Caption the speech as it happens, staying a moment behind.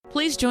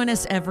Please join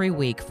us every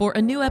week for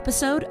a new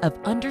episode of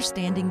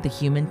Understanding the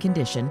Human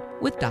Condition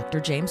with Dr.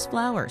 James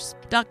Flowers.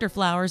 Dr.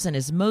 Flowers and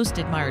his most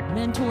admired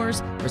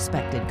mentors,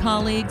 respected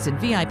colleagues, and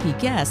VIP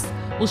guests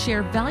will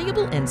share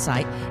valuable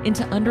insight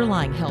into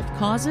underlying health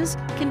causes,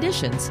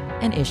 conditions,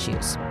 and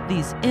issues.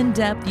 These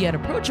in-depth yet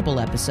approachable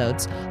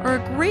episodes are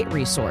a great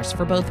resource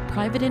for both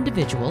private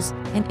individuals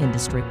and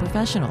industry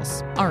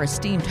professionals. Our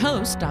esteemed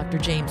host, Dr.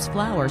 James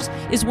Flowers,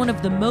 is one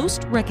of the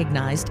most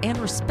recognized and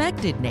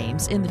respected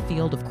names in the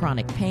field of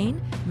chronic pain,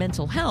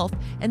 mental health,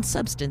 and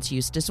substance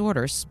use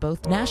disorders,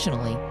 both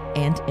nationally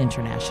and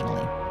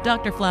internationally.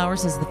 Dr.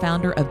 Flowers is the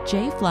founder of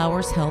J.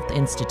 Flowers Health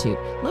Institute,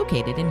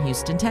 located in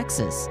Houston,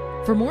 Texas.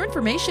 For more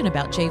information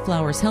about J.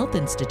 Flowers Health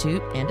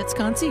Institute and its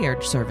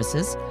concierge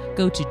services,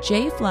 go to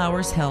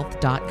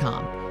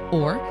jflowershealth.com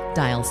or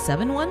dial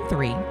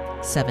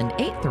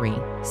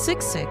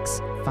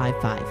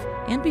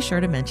 713-783-6655. And be sure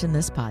to mention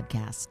this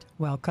podcast.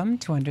 Welcome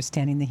to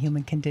Understanding the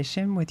Human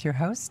Condition with your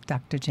host,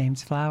 Dr.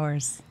 James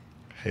Flowers.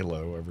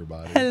 Hello,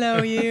 everybody.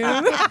 Hello, you.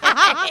 How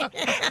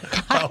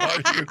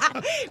are you?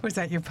 Was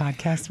that your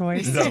podcast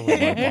voice? That was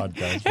my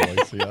podcast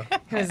voice, yeah.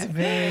 It was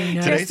very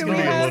nice. Today's going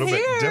to be a little bit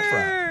here.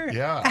 different.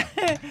 Yeah.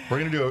 We're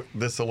going to do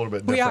this a little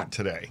bit different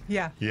today.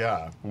 Yeah.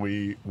 Yeah.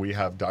 We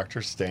have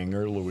Dr.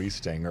 Stanger, Louise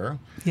Stanger.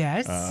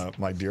 Yes.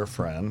 My dear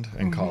friend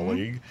and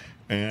colleague.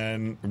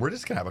 And we're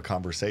just going to have a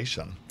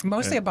conversation.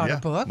 Mostly about a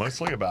book.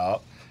 Mostly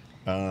about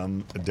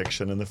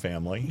addiction in the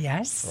family.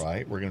 Yes.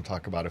 Right? We're going to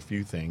talk about a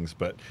few things,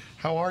 but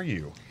how are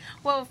you?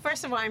 Well,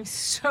 first of all, I'm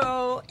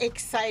so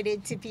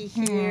excited to be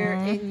here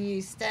in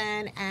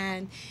Houston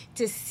and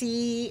to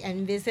see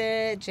and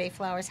visit J.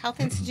 Flowers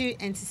Health Institute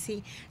and to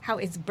see how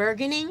it's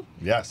burgeoning.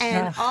 Yes.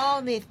 And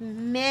all the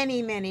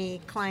many, many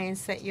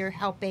clients that you're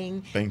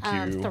helping Thank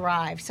you.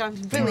 thrive. So I'm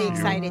really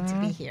excited to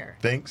be here.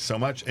 Thanks so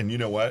much. And you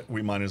know what?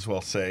 We might as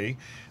well say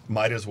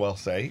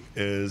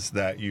is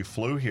that you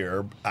flew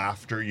here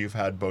after you've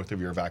had both of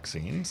your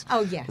vaccines.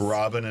 Oh, yes.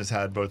 Robin has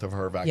had both of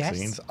her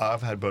vaccines. Yes.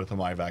 I've had both of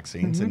my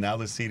vaccines. And now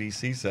the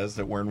CDC says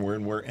that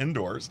we're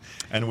indoors.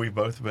 And we've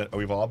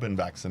all been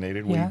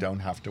vaccinated. Yeah. We don't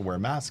have to wear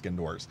masks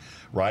indoors,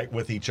 right?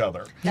 With each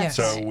other. Yes.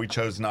 So we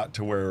chose not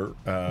to wear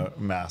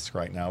masks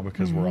right now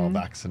because we're all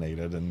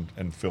vaccinated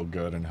and feel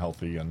good and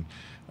healthy. And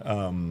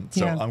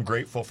so I'm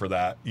grateful for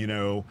that. You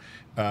know,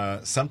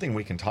 something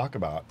we can talk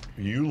about.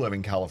 You live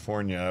in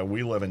California.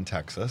 We live in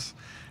Texas.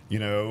 You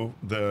know,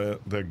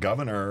 the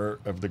governor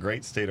of the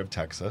great state of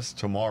Texas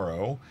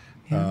tomorrow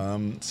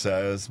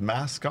says,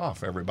 mask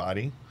off,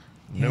 everybody.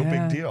 No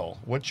big deal.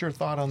 What's your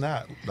thought on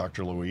that,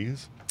 Dr.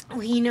 Louise?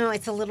 Well, you know,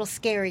 it's a little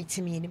scary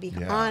to me, to be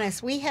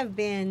honest. We have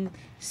been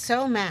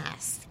so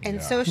masked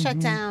and so shut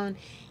down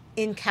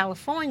in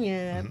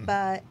California,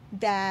 but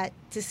that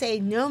to say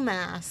no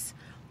masks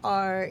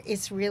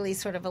it's really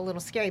sort of a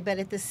little scary. But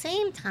at the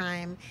same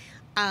time,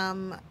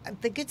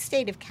 the good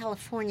state of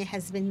California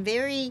has been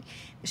very,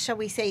 shall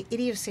we say,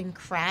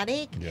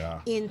 idiosyncratic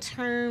in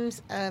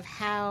terms of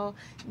how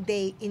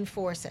they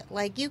enforce it.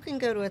 Like, you can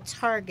go to a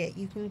Target,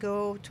 you can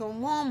go to a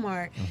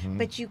Walmart,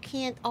 but you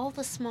can't, all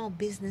the small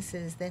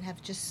businesses that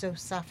have just so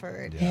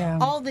suffered,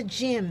 all the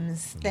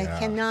gyms that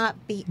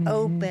cannot be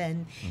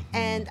open,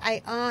 and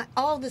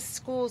all the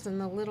schools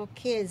and the little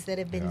kids that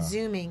have been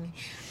Zooming.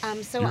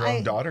 Your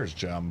own daughter's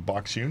gym,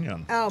 Box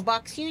Union. Oh,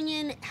 Box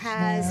Union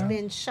has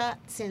been shut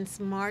since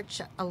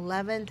March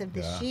 11th of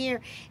this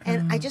year.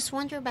 And I just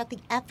wonder about the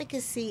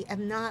efficacy of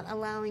not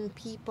allowing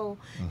people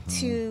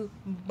to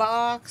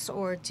box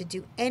or to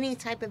do any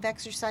type of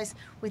exercise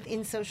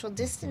within social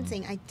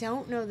distancing. I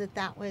don't know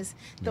that was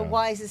the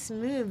wisest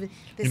move.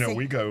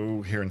 We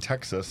go here in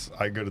Texas,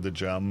 I go to the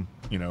gym,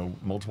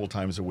 multiple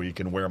times a week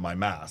and wear my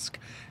mask.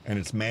 And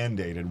it's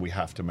mandated we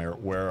have to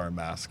wear our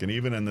mask. And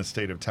even in the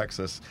state of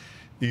Texas,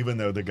 even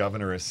though the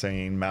governor is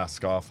saying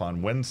mask off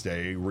on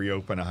Wednesday,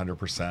 reopen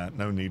 100%,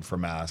 no need for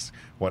masks,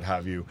 what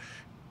have you,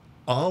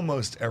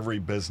 almost every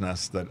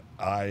business that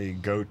I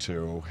go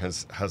to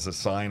has a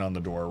sign on the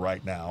door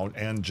right now,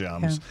 and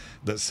gyms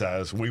that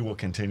says we will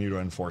continue to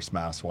enforce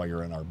masks while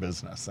you're in our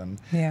business. And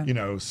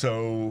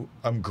so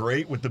I'm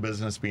great with the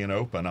business being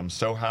open. I'm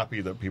so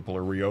happy that people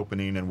are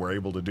reopening and we're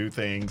able to do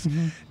things.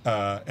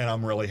 And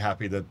I'm really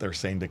happy that they're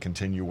saying to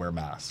continue wear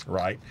masks,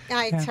 right?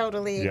 I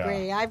totally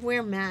agree. I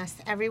wear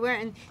masks everywhere,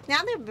 and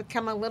now they've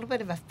become a little bit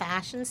of a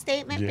fashion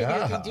statement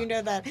because you do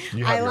know that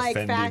you have I your like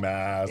Fendi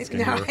mask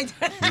and No,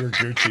 your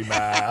Gucci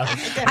mask.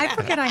 I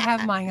forget I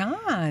have mine on.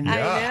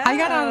 Yeah. I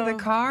got out of the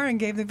car and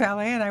gave the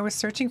valet, and I was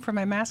searching for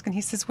my mask, and he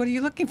says, "What are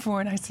you looking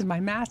for?" And I said, "My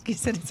mask." He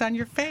said, "It's on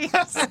your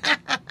face."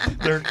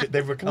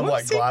 They've become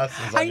like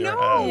glasses on your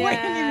I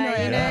head. didn't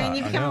even know that. And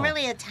you become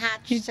really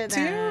attached to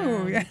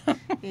them.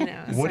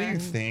 What do you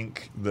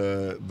think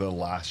the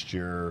last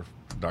year,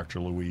 Dr.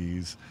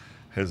 Louise,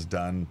 has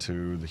done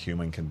to the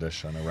human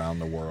condition around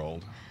the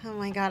world? Oh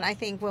my God, I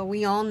think,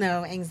 we all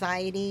know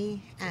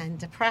anxiety and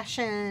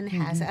depression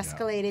has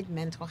escalated,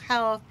 mental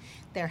health.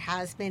 There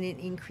has been an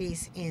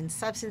increase in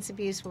substance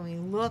abuse. When we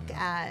look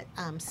at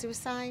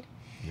suicide,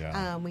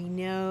 Yeah. We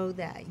know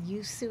that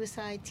youth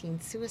suicide, teen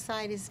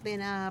suicide has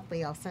been up.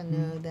 We also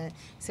know that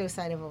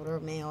suicide of older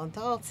male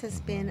adults has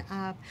been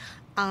up.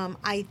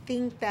 I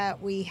think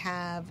that we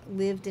have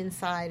lived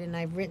inside, and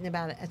I've written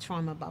about it, a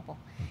trauma bubble,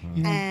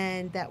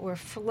 and that we're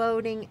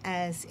floating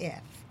as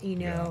if,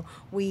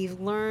 we've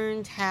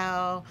learned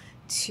how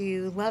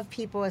to love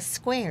people as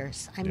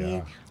squares. I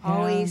mean,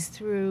 always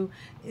through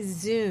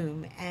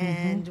Zoom,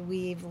 and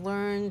we've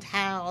learned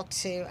how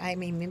to,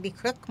 maybe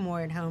cook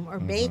more at home or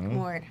bake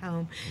more at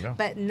home. Yeah.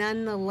 But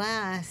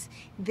nonetheless,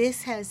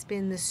 this has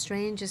been the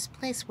strangest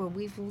place where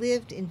we've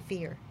lived in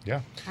fear.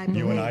 Yeah.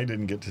 You and I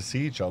didn't get to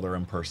see each other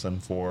in person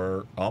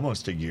for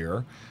almost a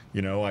year.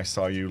 I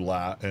saw you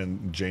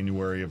in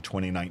January of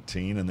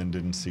 2019, and then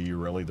didn't see you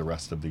really the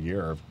rest of the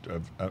year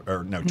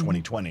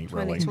 2020,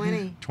 really.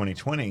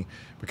 2020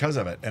 because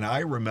of it. And I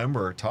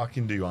remember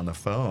talking to you on the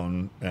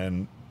phone,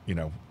 and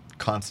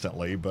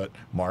constantly, but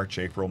March,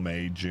 April,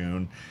 May,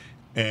 June,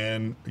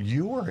 and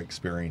you were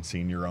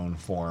experiencing your own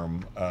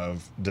form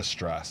of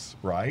distress,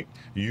 right?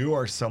 You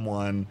are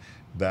someone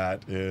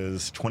that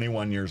is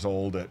 21 years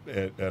old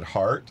at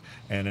heart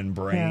and in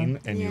brain,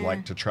 and you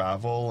like to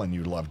travel, and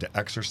you love to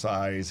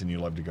exercise, and you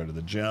love to go to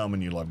the gym,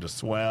 and you love to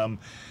swim,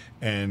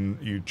 and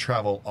you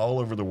travel all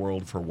over the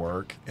world for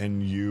work,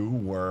 and you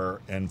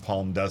were in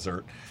Palm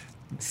Desert.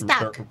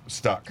 Stuck,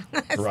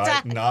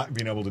 right? Not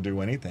being able to do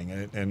anything.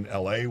 And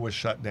LA was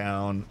shut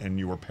down, and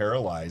you were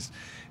paralyzed.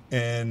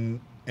 And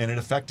it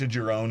affected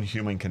your own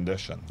human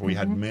condition. We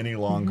had many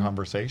long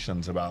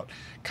conversations about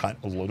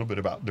a little bit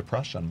about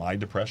depression, my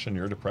depression,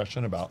 your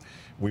depression, about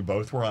we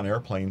both were on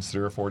airplanes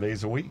 3 or 4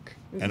 days a week.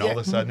 And all of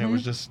a sudden it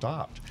was just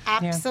stopped.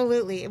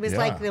 Absolutely. It was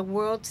like the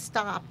world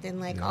stopped,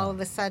 and all of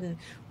a sudden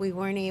we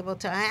weren't able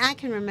to. I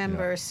can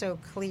remember so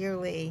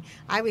clearly,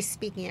 I was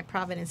speaking at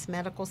Providence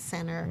Medical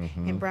Center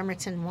in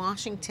Bremerton,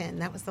 Washington.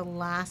 That was the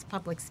last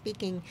public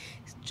speaking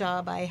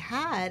job I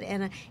had.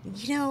 And,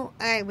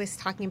 I was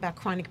talking about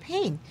chronic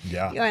pain.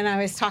 Yeah. And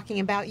I was talking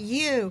about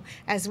you,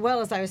 as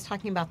well as I was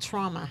talking about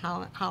trauma,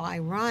 how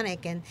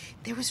ironic. And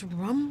there was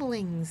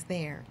rumblings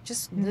there,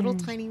 just little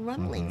tiny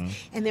rumblings.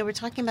 And they were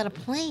talking about a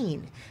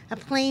plane. A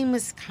plane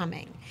was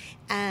coming.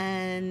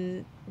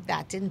 And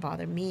that didn't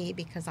bother me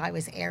because I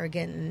was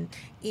arrogant and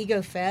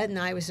ego-fed, and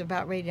I was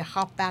about ready to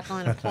hop back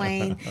on a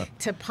plane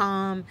to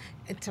Palm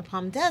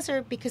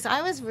Desert because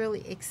I was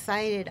really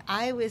excited.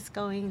 I was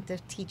going to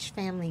teach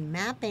family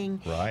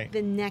mapping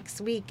the next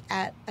week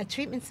at a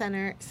treatment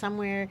center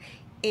somewhere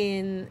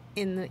in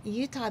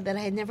Utah that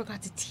I had never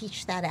got to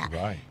teach that at.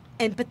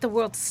 Right. But the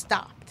world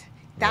stopped.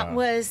 That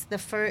was the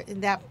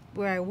first. That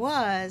where I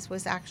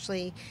was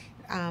actually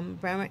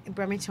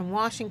Bremerton,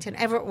 Washington.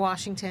 Everett,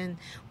 Washington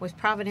was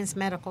Providence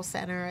Medical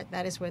Center.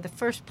 That is where the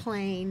first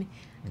plane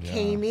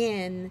came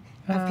in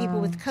of people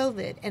with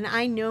COVID. And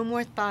I no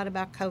more thought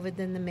about COVID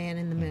than the man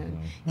in the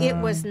moon. It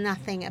was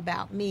nothing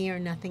about me or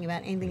nothing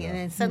about anything. And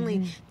then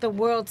suddenly the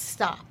world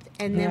stopped.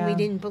 And then we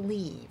didn't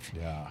believe.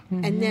 Yeah.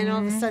 And then all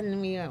of a sudden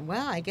we went,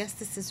 well, I guess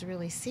this is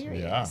really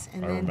serious. Yeah.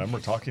 And I remember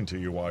talking to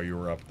you while you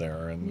were up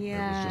there. And it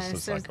was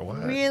just like,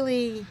 what?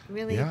 Really,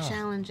 really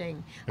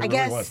challenging. It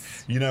really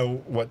was.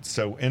 What's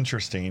so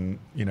interesting,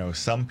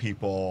 some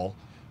people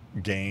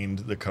gained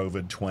the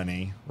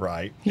COVID-20,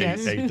 right?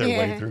 Yes. Ate their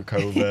way through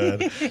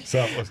COVID.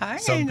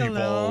 Some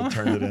people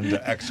turned it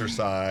into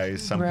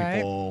exercise. Some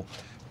people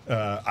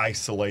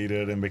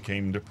isolated and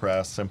became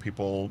depressed. Some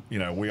people,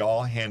 we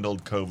all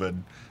handled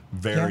COVID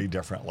very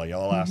differently.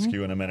 I'll ask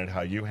you in a minute how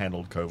you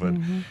handled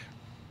COVID.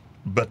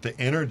 But the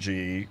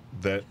energy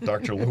that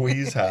Dr.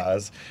 Louise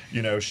has,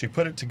 she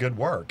put it to good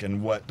work.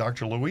 And what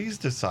Dr. Louise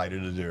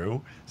decided to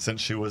do,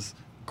 since she was,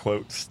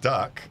 quote,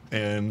 stuck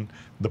in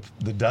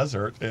the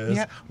desert, is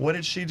what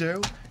did she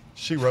do?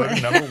 She wrote a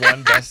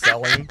 #1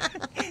 best-selling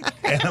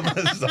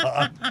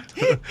Amazon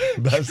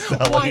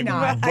best-selling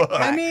book.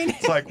 I mean,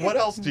 it's like, what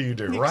else do you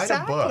do? Write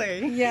a book.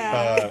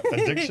 Yeah.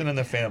 Addiction in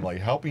the Family,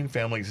 Helping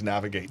Families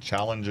Navigate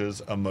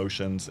Challenges,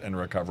 Emotions, and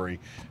Recovery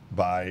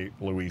by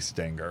Louise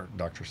Stenger,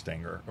 Dr.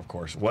 Stenger, of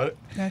course.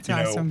 That's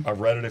awesome. I've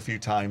read it a few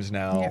times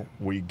now. Yeah.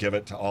 We give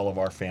it to all of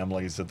our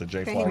families at the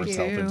J. Flowers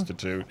Health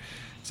Institute.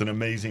 It's an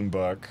amazing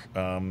book,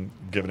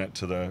 giving it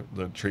to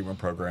the treatment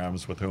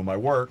programs with whom I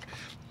work.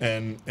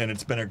 And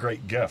it's been a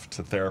great gift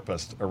to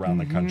therapists around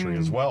the country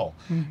as well.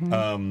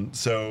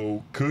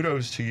 So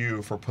kudos to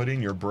you for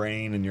putting your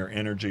brain and your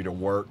energy to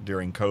work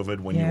during COVID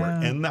when you were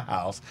in the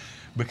house.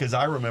 Because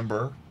I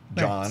remember,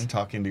 John,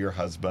 talking to your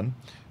husband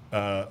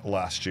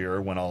last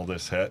year when all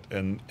this hit,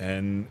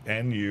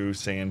 and you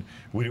saying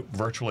we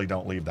virtually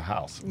don't leave the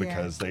house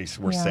because they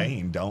were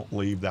saying don't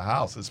leave the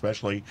house,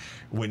 especially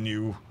when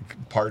you,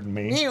 pardon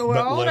me,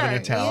 but live in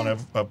a town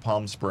of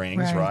Palm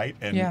Springs, right?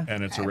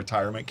 And it's a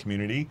retirement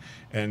community,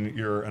 and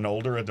you're an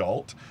older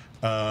adult,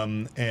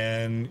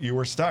 and you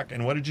were stuck.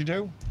 And what did you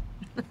do?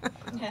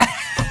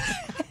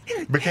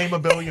 Became a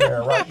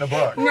billionaire writing a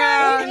book. No,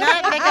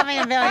 not becoming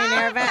a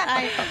billionaire, but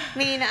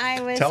I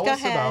was. Tell go us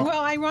ahead. about.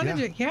 Well, I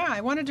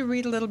wanted to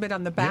read a little bit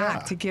on the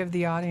back to give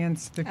the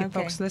audience, the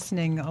folks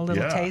listening, a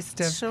little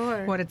taste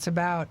of what it's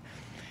about.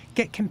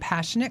 Get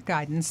compassionate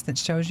guidance that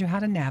shows you how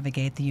to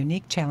navigate the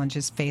unique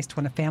challenges faced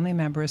when a family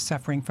member is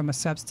suffering from a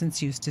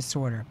substance use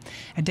disorder.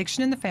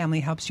 Addiction in the Family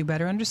helps you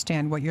better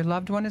understand what your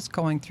loved one is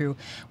going through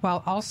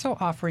while also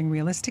offering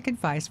realistic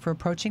advice for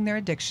approaching their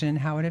addiction and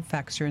how it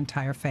affects your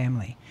entire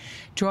family.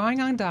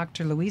 Drawing on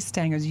Dr. Louise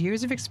Stanger's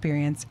years of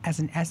experience as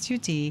an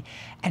SUD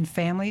and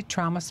family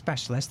trauma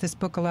specialist, this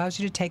book allows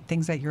you to take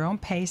things at your own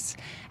pace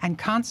and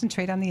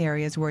concentrate on the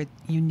areas where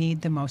you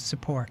need the most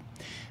support.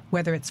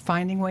 Whether it's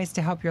finding ways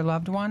to help your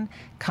loved one,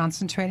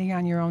 concentrating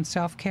on your own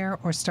self-care,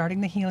 or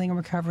starting the healing and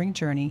recovering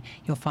journey,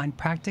 you'll find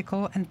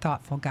practical and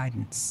thoughtful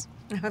guidance.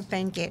 Oh,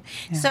 thank you.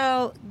 Yeah.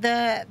 So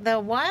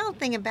the wild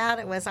thing about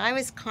it was I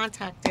was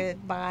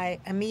contacted by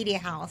a media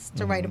house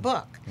to write a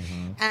book.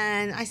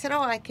 And I said,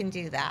 I can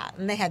do that.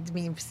 And they had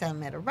me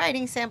submit a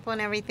writing sample and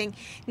everything.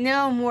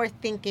 No more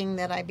thinking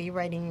that I'd be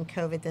writing in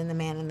COVID than The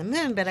Man in the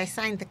Moon. But I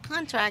signed the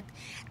contract,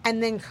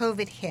 and then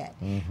COVID hit.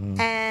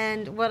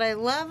 And what I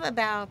love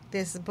about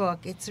this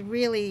book, it's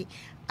really...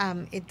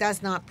 it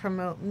does not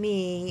promote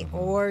me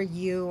or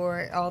you,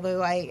 or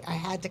although I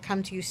had to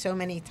come to you so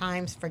many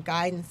times for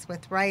guidance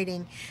with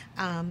writing,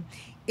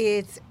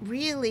 it's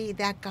really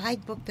that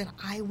guidebook that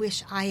I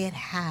wish I had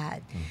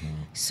had.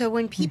 So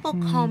when people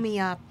call me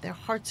up, their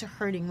hearts are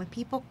hurting. When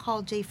people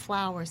call Jay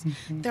Flowers,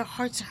 their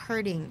hearts are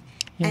hurting.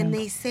 And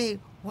they say,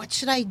 what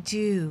should I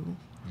do?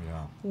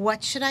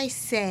 What should I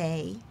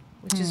say?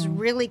 Which is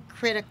really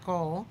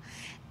critical.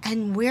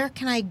 And where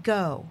can I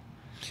go?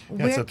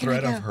 Yeah, it's a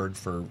thread I've heard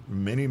for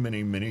many,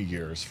 many, many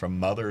years from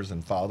mothers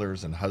and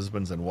fathers and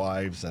husbands and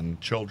wives and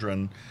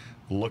children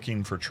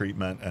looking for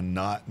treatment and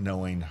not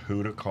knowing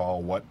who to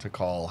call, what to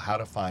call, how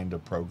to find a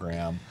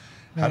program,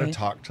 how to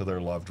talk to their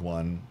loved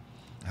one,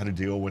 how to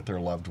deal with their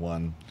loved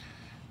one.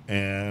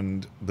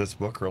 And this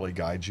book really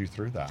guides you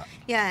through that.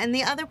 Yeah, and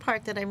the other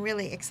part that I'm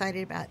really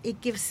excited about,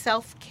 it gives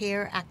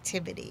self-care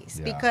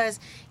activities. Because,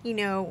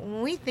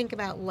 when we think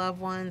about loved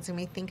ones and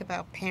we think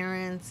about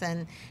parents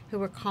and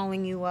who are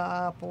calling you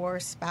up, or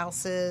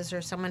spouses,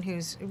 or someone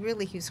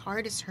whose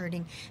heart is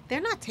hurting,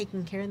 they're not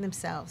taking care of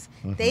themselves.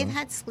 They've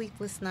had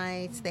sleepless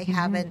nights. They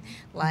haven't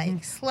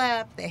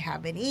slept. They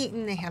haven't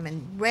eaten. They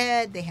haven't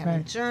read. They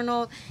haven't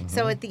journaled.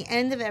 So at the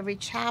end of every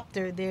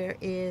chapter, there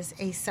is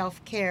a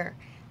self-care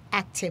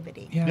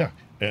activity.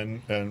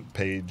 And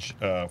page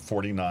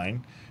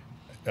 49,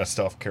 a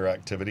self-care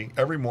activity.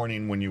 Every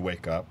morning when you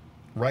wake up,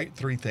 write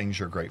 3 things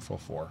you're grateful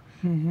for.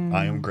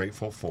 I am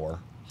grateful for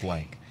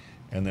blank.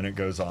 And then it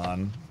goes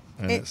on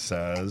and it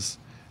says,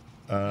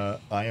 I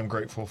am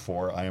grateful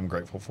for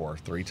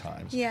 3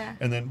 times.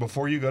 And then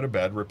before you go to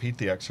bed, repeat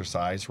the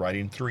exercise,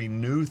 writing 3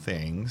 new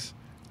things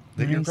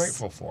that you're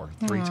grateful for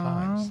 3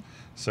 times.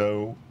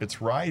 So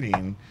it's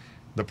writing.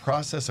 The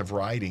process of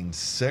writing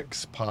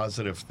 6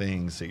 positive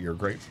things that you're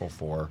grateful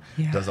for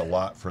does a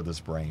lot for this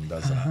brain,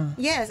 doesn't it?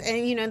 Yes,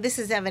 and this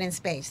is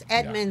evidence-based.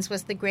 Edmonds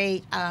was the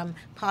great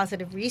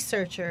positive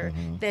researcher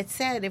that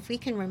said if we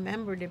can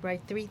remember to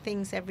write 3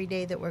 things every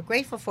day that we're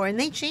grateful for, and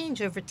they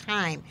change over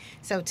time.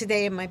 So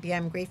today it might be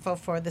I'm grateful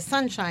for the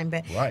sunshine,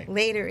 but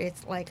later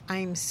it's like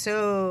I'm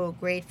so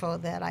grateful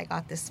that I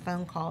got this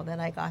phone call,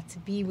 that I got to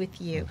be with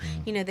you.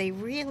 They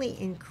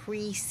really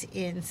increase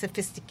in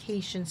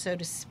sophistication, so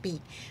to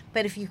speak.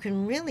 But if you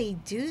can really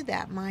do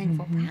that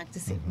mindful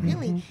practice, it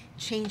really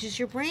changes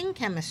your brain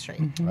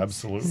chemistry.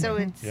 Absolutely. So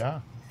it's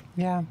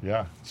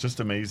it's just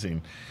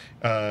amazing.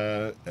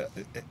 Tell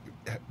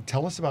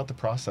us about the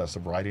process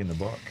of writing the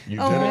book. You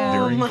did it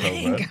during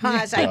COVID. Oh my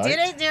gosh, I did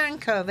it during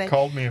COVID.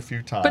 Called me a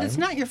few times. But it's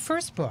not your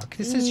first book.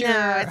 This is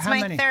it's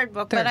my third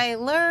book. But I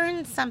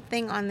learned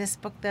something on this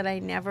book that I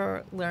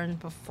never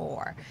learned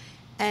before.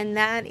 And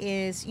that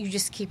is you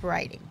just keep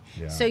writing.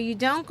 So you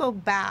don't go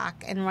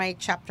back and write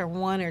chapter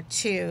 1 or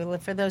 2.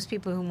 For those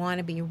people who want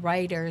to be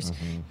writers,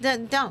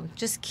 don't.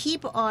 Just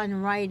keep on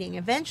writing.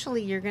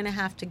 Eventually, you're going to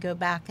have to go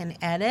back and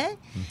edit.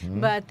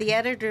 But the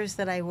editors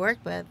that I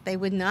worked with, they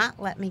would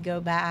not let me go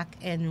back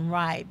and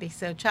write.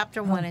 So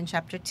chapter 1 and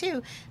chapter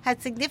 2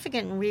 had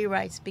significant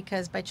rewrites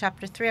because by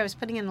chapter 3, I was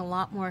putting in a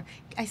lot more.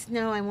 I said,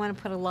 no, I want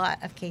to put a lot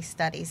of case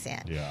studies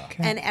in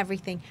and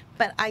everything.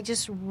 But I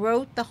just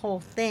wrote the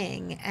whole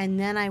thing, and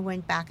then I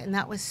went back, and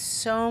that was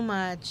so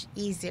much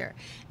easier.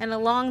 And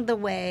along the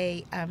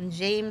way,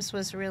 James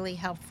was really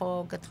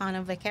helpful.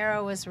 Gaetano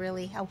Vaquero was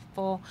really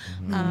helpful,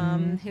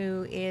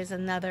 who is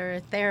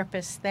another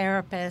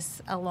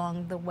therapist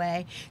along the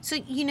way. So,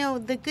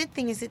 the good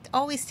thing is it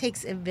always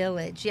takes a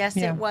village. Yes,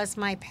 it was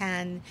my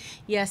pen.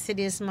 Yes, it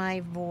is my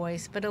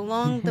voice. But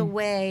along the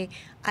way,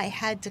 I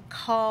had to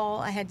call,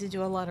 I had to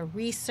do a lot of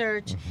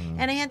research,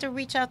 and I had to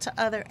reach out to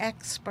other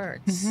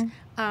experts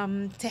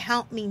to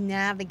help me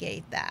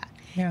navigate that.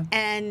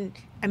 And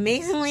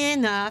amazingly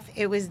enough,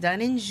 it was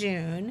done in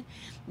June.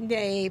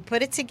 They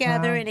put it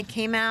together and it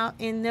came out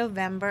in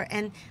November.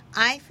 And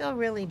I feel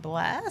really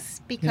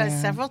blessed because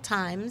several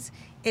times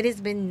it has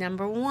been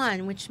number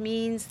 1, which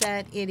means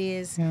that it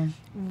is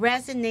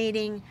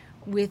resonating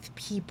with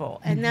people.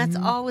 And that's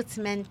all it's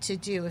meant to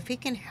do. If it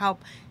can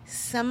help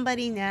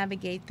somebody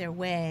navigate their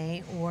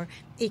way, or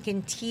it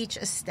can teach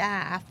a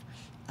staff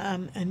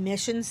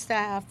admission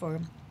staff or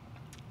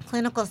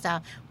clinical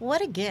staff.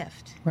 What a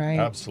gift. Right.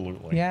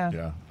 Absolutely.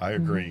 Yeah. I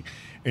agree.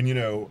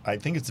 And, I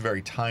think it's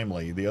very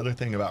timely. The other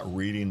thing about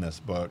reading this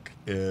book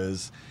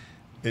is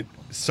it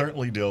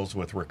certainly deals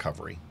with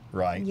recovery,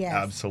 right? Yes.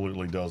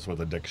 Absolutely deals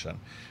with addiction.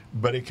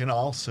 But it can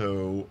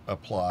also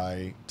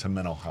apply to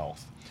mental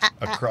health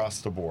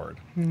across the board,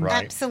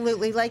 right?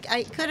 Absolutely. Like,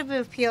 I could have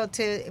appealed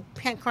to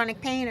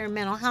chronic pain or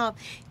mental health.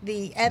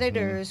 The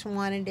editors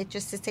wanted it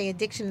just to say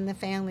addiction in the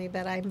family,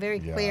 but I'm very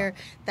clear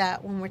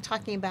that when we're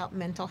talking about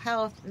mental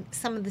health,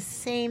 some of the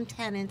same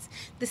tenets,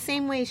 the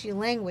same ways you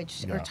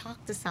language or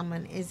talk to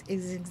someone is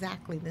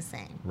exactly the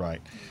same.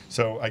 Right.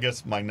 So I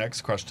guess my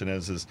next question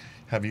is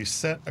have you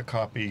sent a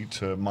copy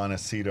to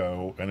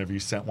Montecito and have you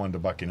sent one to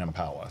Buckingham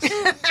Palace?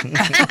 Wow.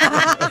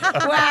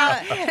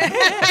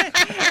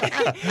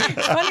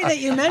 Funny that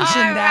you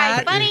mentioned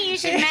that. Funny you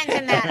should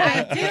mention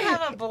that. I do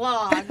have a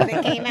blog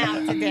that came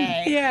out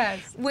today.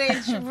 Yes.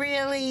 Which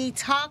really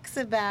talks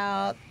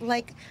about,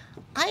 like,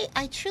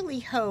 I truly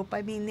hope,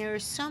 there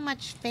is so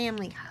much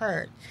family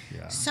hurt,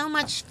 so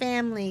much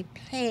family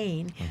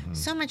pain,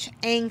 so much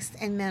angst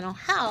and mental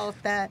health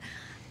that,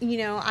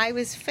 I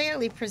was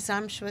fairly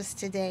presumptuous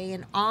today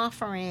in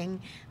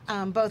offering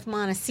both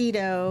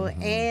Montecito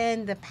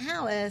and the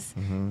Palace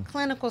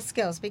clinical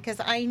skills,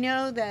 because I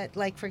know that,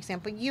 like, for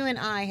example, you and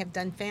I have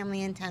done family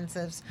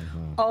intensives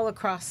all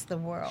across the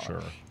world.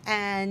 Sure.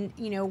 And,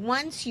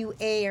 once you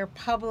air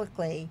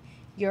publicly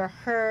your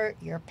hurt,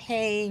 your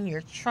pain,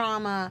 your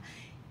trauma,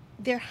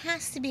 there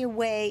has to be a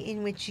way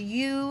in which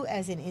you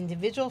as an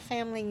individual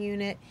family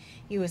unit,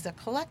 you as a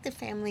collective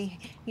family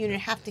unit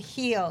have to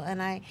heal.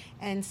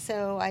 And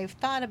so I've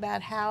thought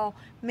about how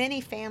many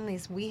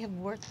families we have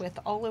worked with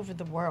all over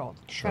the world.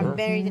 Sure.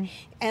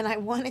 And I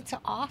wanted to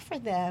offer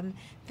them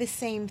the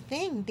same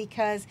thing,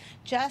 because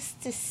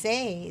just to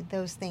say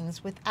those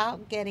things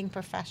without getting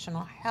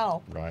professional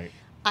help, Right.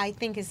 I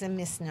think is a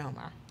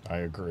misnomer. I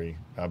agree.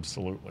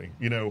 Absolutely.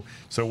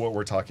 So what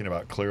we're talking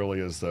about clearly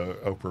is the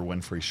Oprah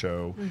Winfrey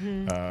Show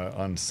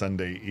on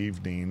Sunday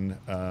evening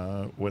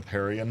with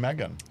Harry and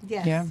Meghan.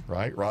 Yes. Yeah.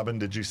 Right? Robin,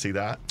 did you see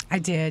that? I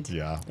did.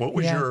 Yeah. What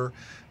was your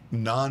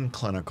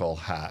non-clinical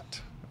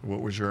hat?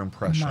 What was your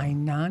impression? My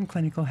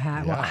non-clinical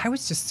hat. Yeah. Well, I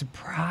was just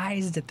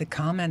surprised at the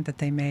comment that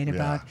they made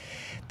about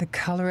the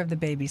color of the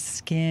baby's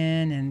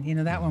skin,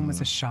 and that one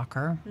was a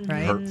shocker,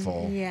 right?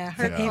 Hurtful. Yeah,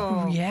 But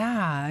hurtful.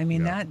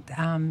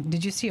 that.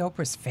 Did you see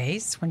Oprah's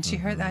face when she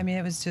heard that?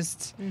 It was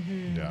just.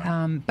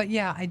 Yeah. But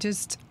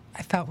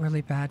I felt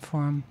really bad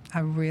for him. I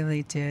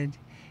really did,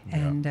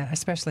 and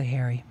especially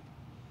Harry.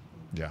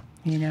 Yeah.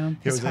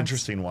 It was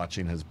interesting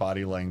watching his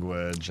body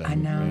language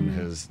and, know.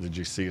 and did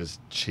you see his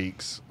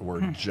cheeks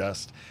were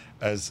just,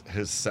 as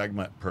his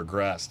segment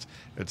progressed,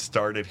 it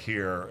started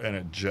here and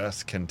it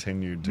just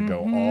continued to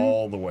go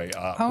all the way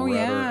up,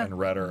 redder and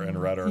redder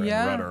and redder and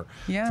redder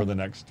for the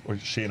next,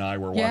 she and I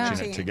were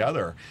watching it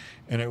together.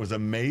 And it was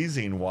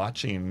amazing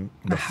watching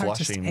the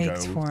flushing go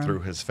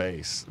through his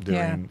face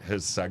during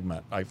his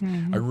segment. I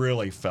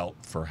really felt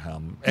for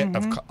him. And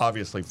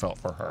obviously felt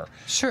for her.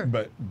 Sure.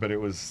 But it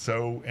was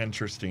so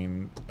interesting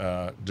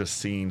just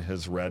seeing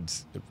his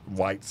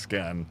white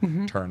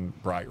skin turn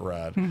bright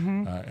red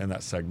in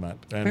that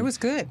segment. And it was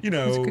good. It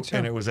was a good show.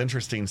 And it was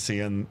interesting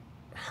seeing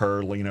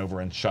her lean over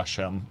and shush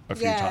him a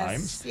few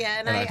times. Yeah,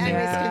 and I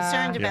was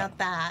concerned about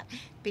that,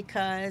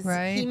 because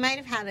he might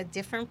have had a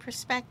different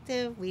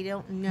perspective. We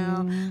don't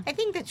know. I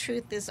think the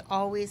truth is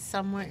always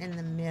somewhere in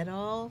the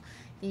middle,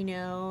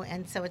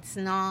 and so it's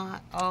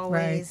not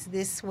always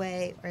this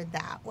way or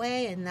that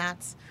way, and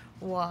that's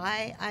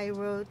why I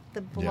wrote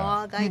the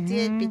blog I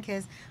did,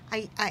 because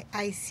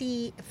I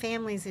see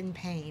families in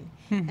pain.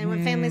 And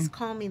when families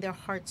call me, their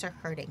hearts are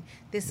hurting.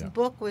 This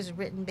book was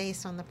written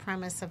based on the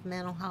premise of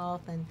mental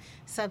health and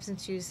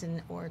substance use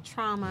or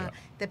trauma,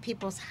 that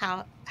people's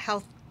health,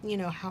 how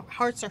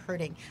hearts are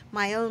hurting.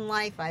 My own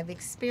life, I've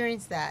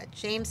experienced that.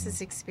 James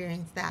has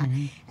experienced that.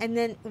 And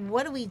then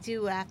what do we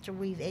do after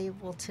we've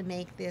able to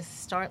make this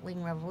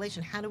startling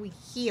revelation? How do we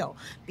heal?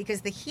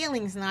 Because the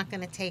healing is not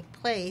going to take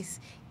place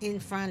in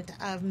front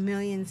of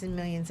millions and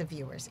millions of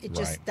viewers. It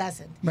just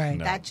doesn't. Right.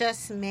 No. That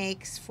just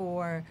makes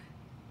for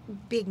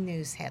big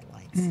news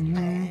headlines.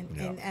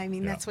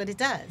 And that's what it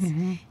does.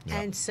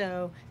 And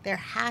so there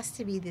has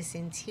to be this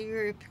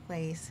interior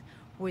place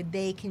where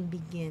they can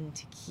begin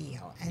to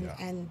heal,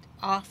 and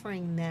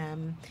offering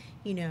them,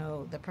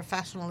 the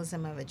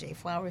professionalism of a J.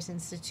 Flowers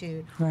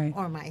Institute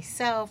or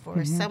myself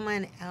or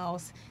someone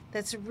else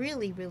that's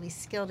really, really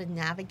skilled in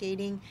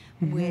navigating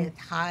with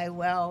high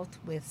wealth,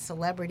 with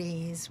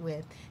celebrities,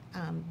 with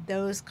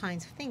those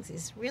kinds of things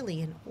is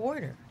really in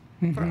order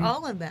for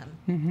all of them.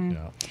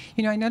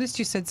 I noticed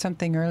you said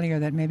something earlier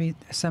that maybe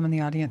some in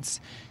the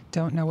audience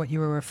don't know what you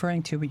were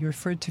referring to, but you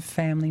referred to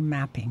family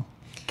mapping.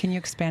 Can you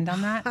expand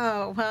on that?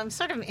 Oh, well, I'm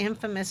sort of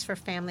infamous for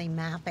family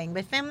mapping,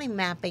 but family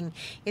mapping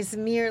is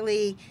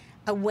merely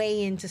a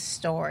way into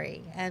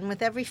story. And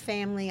with every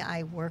family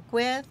I work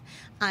with,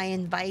 I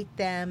invite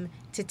them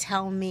to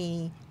tell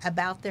me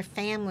about their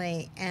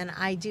family. And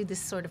I do this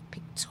sort of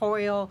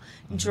pictorial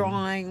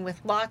drawing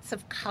with lots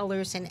of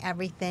colors and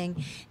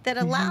everything that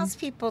allows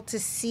people to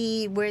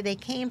see where they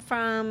came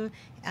from,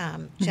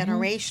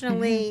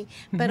 generationally,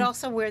 but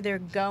also where they're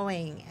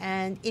going.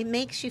 And it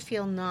makes you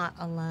feel not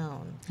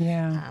alone.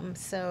 Yeah.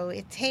 So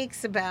it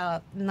takes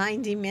about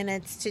 90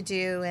 minutes to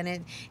do,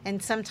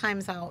 and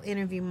sometimes I'll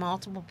interview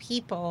multiple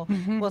people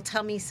will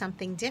tell me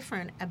something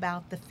different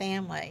about the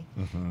family.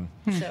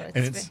 So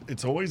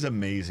it's always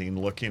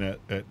amazing looking at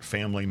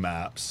family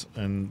maps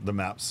and the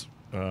maps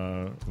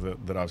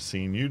that I've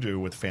seen you do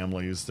with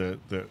families that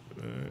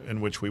in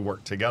which we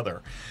work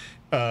together.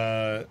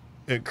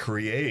 It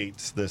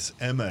creates this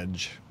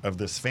image of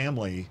this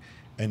family,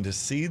 and to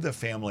see the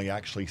family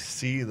actually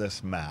see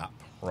this map,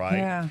 right?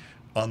 Yeah.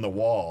 On the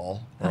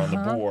wall or on the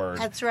board.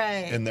 That's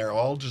right. And they're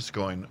all just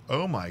going,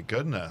 oh my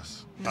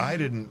goodness, I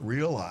didn't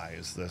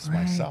realize this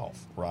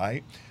myself,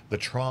 right? The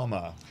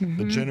trauma, the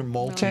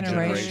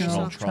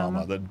multi-generational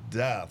trauma, the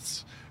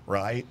deaths,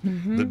 right?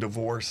 The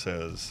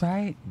divorces,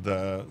 right?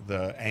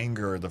 The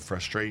anger, the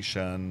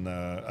frustration,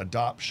 the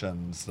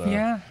adoptions,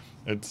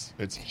 It's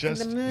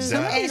just and families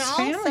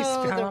also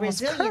feel the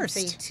almost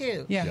resiliency cursed.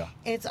 too. Yeah.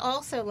 It's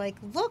also like,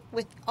 look,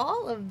 with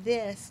all of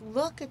this,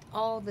 look at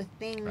all the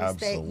things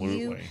that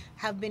you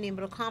have been able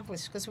to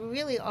accomplish, because we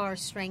really are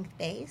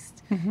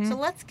strength-based. So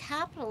let's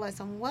capitalize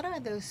on what are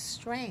those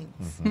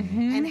strengths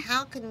and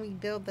how can we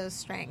build those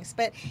strengths.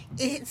 But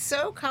it's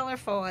so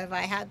colorful. If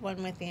I had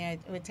one with me,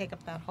 it would take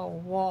up that whole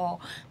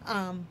wall.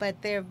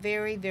 But they're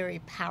very, very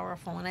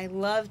powerful, and I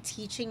love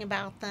teaching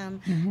about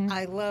them.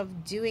 I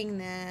love doing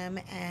them,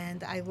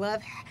 and I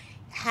love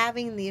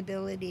having the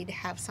ability to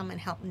have someone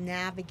help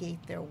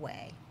navigate their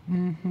way.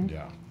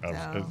 Yeah,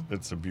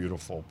 it's a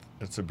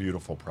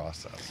beautiful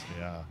process.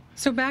 Yeah.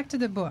 So back to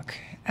the book.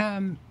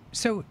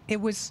 So it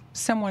was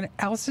someone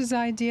else's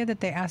idea that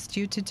they asked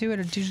you to do it,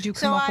 or did you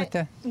come up with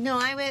the? No,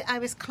 I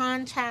was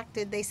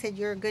contacted. They said,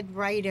 you're a good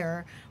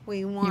writer.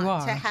 We want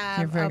to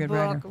have a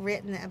book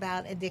written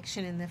about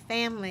addiction in the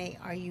family.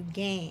 Are you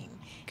game?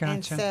 Gotcha.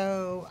 And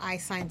so I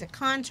signed a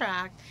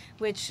contract,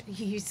 which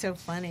is so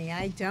funny.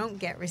 I don't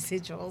get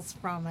residuals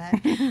from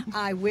it.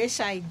 I wish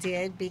I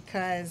did,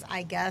 because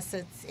I guess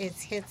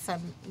it's hit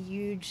some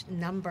huge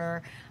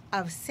number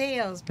of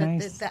sales. But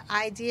the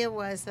idea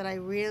was that I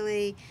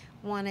really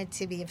wanted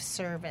to be of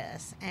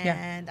service,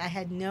 and I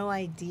had no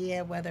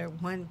idea whether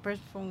one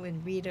person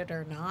would read it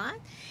or not.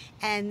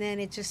 And then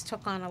it just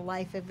took on a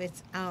life of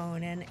its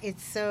own, and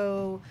it's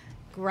so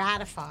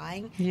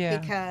gratifying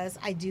because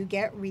I do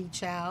get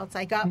reach outs.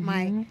 I got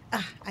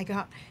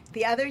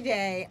the other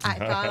day, I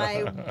thought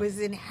I was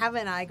in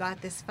heaven. I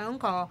got this phone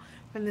call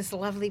from this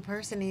lovely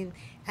person,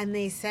 and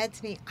they said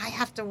to me, I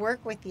have to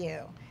work with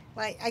you.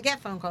 Well, I get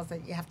phone calls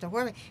that you have to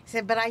work with. He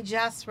said, but I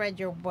just read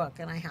your book,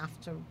 and I have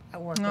to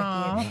work with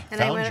you. And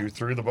found you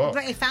through the book.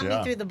 Right, found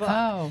me through the book.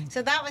 Oh.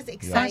 So that was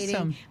exciting.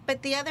 Awesome.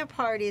 But the other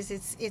part is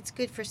it's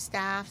good for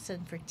staffs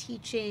and for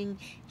teaching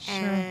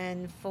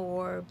and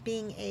for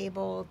being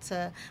able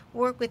to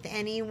work with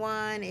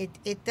anyone.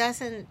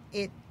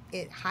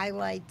 It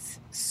highlights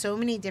so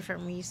many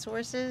different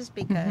resources,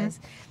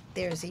 because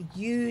there's a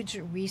huge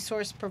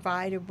resource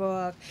provider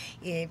book.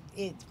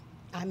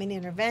 I'm an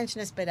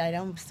interventionist, but I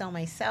don't sell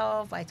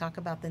myself. I talk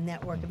about the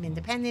network of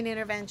independent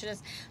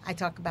interventionists. I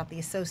talk about the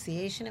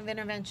Association of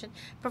Intervention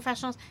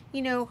Professionals.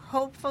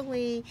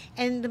 Hopefully,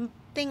 and the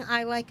thing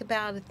I like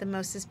about it the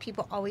most is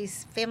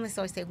families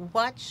always say,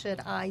 what should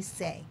I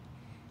say?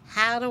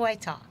 How do I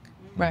talk?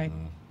 Right.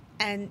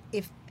 And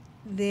if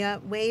the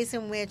ways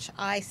in which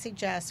I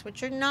suggest,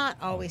 which are not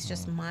always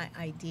just my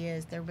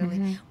ideas, they're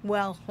really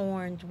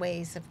well-horned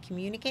ways of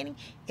communicating.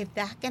 If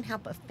that can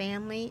help a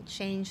family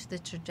change the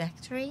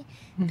trajectory,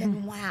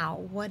 then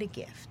wow, what a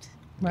gift.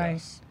 Right.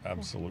 Yes,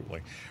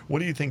 absolutely. What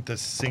do you think the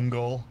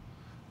single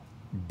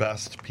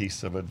best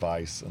piece of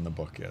advice in the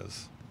book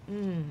is?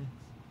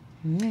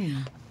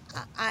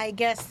 I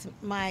guess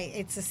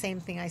it's the same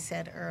thing I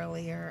said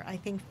earlier. I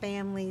think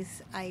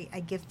families,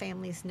 I give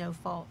families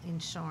no-fault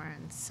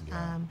insurance.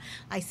 Yeah.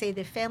 I say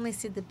that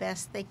families did the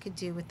best they could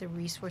do with the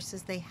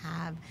resources they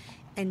have,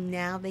 and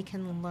now they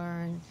can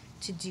learn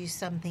to do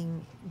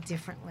something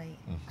differently.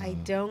 I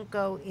don't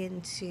go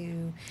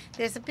into,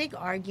 there's a big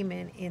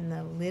argument in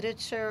the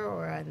literature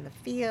or in the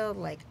field,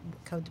 like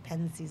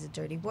codependency is a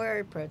dirty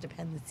word,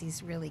 codependency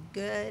is really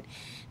good.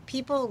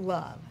 People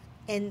love.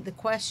 And the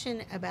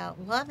question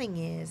about loving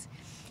is,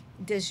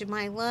 does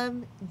my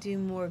love do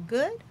more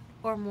good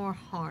or more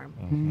harm?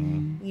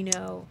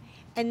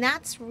 And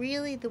that's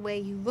really the way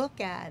you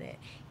look at it.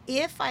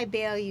 If I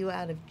bail you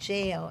out of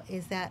jail,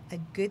 is that a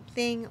good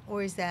thing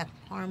or is that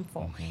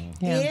harmful?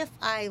 If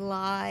I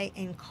lie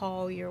and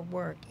call your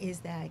work,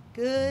 is that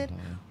good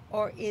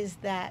or is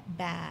that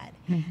bad?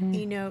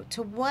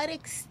 To what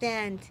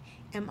extent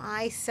am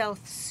I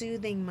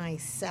self-soothing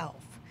myself?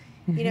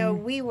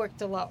 We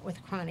worked a lot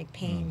with chronic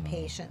pain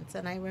patients,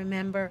 and I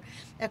remember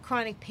a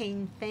chronic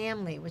pain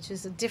family, which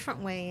is a different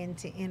way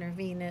to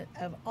intervene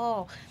of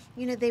all.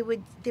 There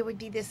would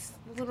be this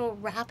little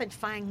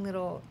rapid-firing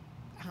little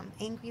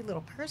angry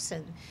little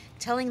person,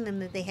 telling them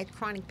that they had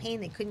chronic pain,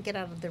 they couldn't get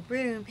out of the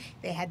room,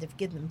 they had to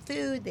give them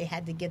food, they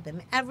had to give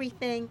them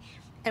everything.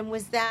 And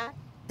was that,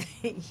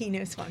 he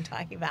knows what I'm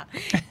talking about.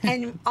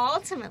 And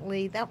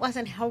ultimately, that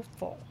wasn't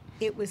helpful.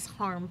 It was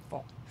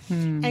harmful.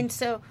 And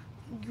so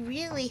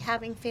really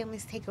having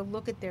families take a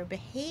look at their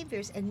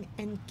behaviors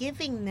and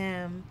giving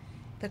them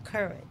the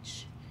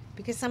courage,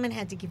 because someone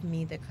had to give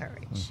me the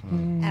courage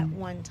at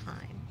one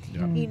time.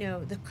 Yeah. You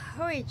know, the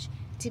courage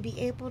to be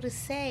able to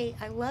say,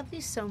 I love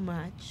you so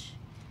much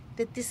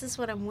that this is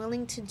what I'm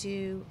willing to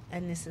do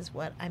and this is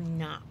what I'm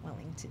not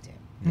willing to do.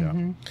 Yeah.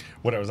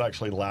 What I was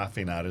actually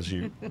laughing at is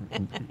you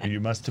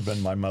must have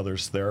been my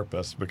mother's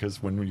therapist,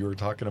 because when you were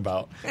talking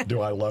about,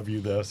 do I love you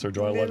this or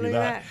do I love you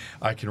that?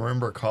 I can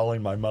remember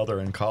calling my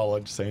mother in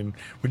college saying,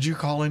 would you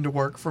call into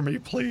work for me,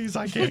 please?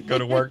 I can't go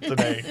to work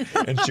today.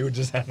 And she would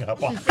just hang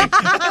up on me.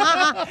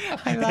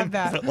 I love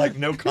that. Like,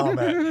 no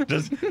comment.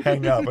 Just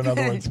hang up. In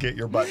other words, get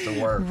your butt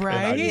to work. Right?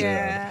 And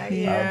I did.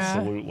 Yeah.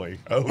 Absolutely.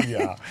 Oh,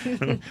 yeah.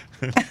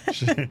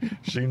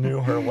 she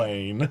knew her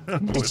lane.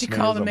 Did she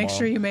call to make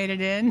sure you made it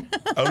in?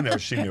 Oh, no,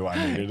 she knew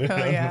I needed it. Oh,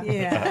 yeah.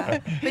 Yeah.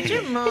 But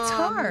your mom, It's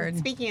hard.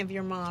 Speaking of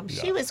your mom,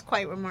 she was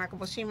quite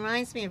remarkable. She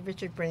reminds me of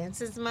Richard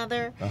Branson's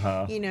mother.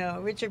 You know,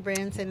 Richard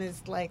Branson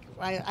is like,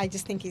 I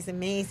just think he's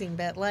amazing.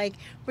 But like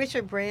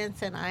Richard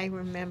Branson, I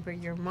remember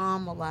your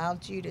mom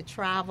allowed you to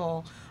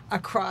travel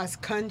across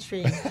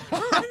country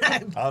on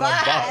a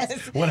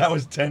bus. When I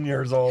was 10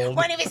 years old.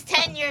 When he was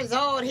 10 years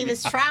old, he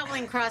was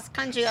traveling cross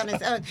country on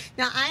his own.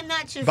 Now, I'm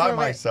not sure. By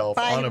myself,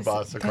 on a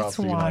bus across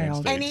the United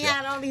States. And he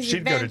had all these She'd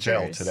adventures.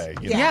 go to jail today.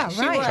 You know? Yeah,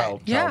 she right.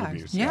 would. Child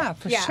abuse. Yeah,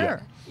 for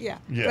sure. Yeah.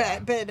 Yeah.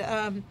 But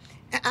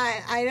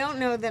I don't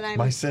know that I'm.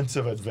 My sense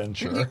of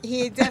adventure.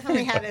 He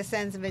definitely had a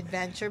sense of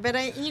adventure. But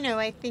I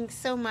think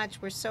so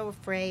much we're so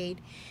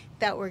afraid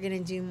that we're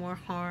going to do more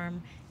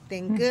harm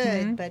than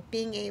good. But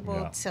being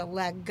able to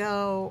let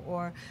go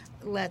or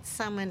let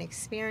someone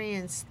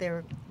experience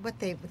what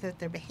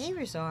their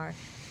behaviors are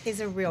is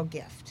a real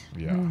gift.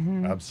 Yeah,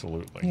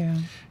 absolutely. Yeah.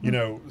 You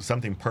know,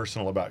 something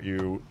personal about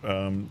you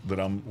that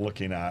I'm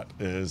looking at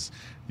is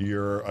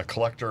you're a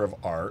collector of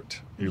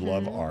art. You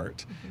love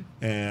art,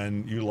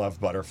 and you love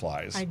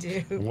butterflies. I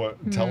do.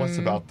 Tell us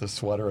about the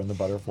sweater and the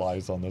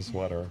butterflies on the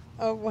sweater.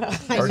 Oh, well.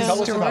 Or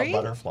tell us about Story?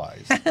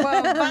 butterflies.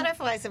 Well,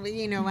 butterflies,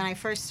 when I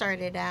first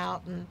started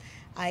out and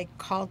I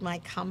called my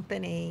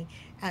company,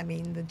 I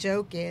mean, the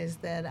joke is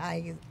that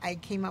I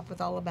came up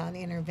with All About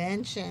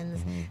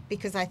Interventions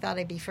because I thought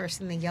I'd be first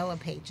in the yellow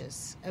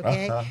pages,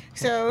 okay?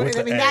 So, With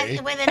I mean, an that's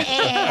A. with an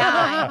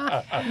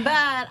AAI.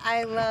 But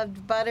I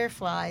loved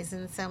butterflies,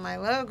 and so my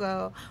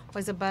logo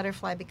was a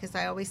butterfly because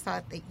I always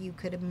thought that you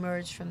could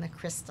emerge from the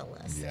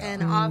chrysalis. Yeah.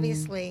 And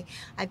obviously,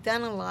 I've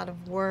done a lot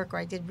of work, or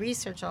I did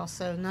research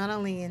also, not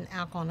only in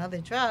alcohol and other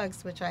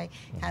drugs, which I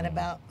had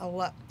about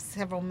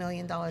several $1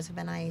 million of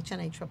NIH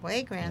and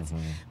AAA grants,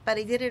 but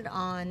I did it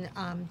on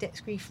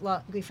grief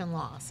and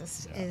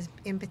loss, is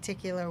in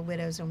particular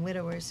widows and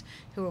widowers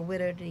who were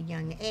widowed at a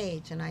young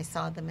age, and I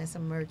saw them as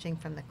emerging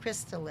from the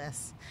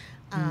chrysalis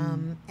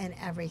and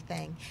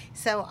everything.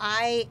 So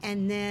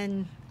and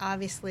then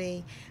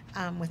obviously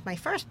with my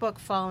first book,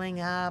 Falling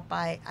Up,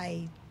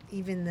 I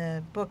even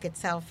the book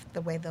itself,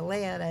 the way the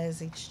layout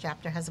is, each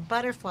chapter has a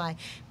butterfly,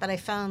 but I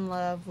fell in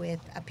love with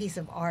a piece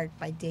of art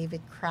by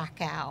David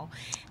Krakow,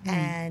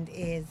 and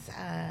is,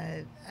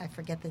 I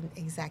forget the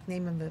exact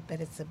name of it, but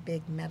it's a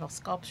big metal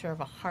sculpture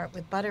of a heart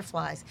with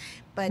butterflies.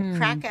 But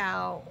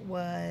Krakow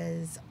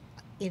was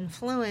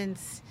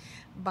influenced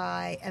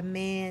by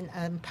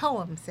a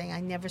poem saying,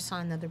 I never saw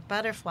another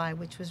butterfly,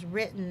 which was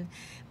written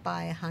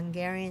by a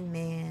Hungarian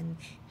man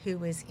who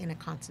was in a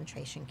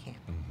concentration camp.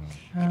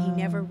 And he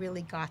never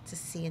really got to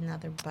see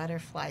another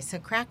butterfly. So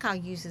Krakow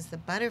uses the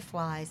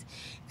butterflies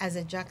as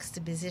a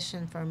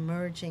juxtaposition for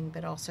emerging,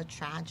 but also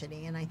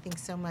tragedy. And I think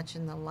so much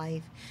in the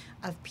life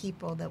of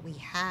people that we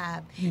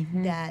have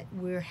that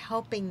we're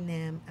helping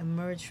them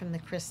emerge from the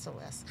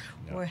chrysalis.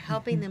 We're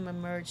helping them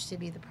emerge to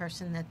be the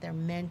person that they're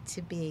meant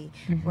to be.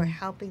 We're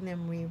helping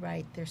them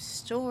rewrite their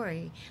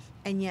story.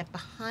 And yet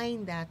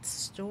behind that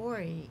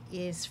story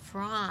is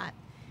fraught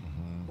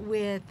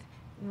with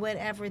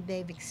whatever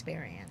they've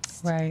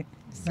experienced. Right.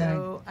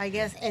 So I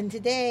guess, and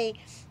today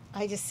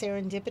I just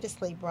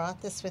serendipitously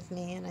brought this with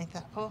me, and I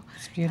thought,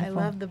 It's beautiful. I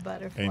love the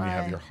butterfly. And you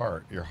have your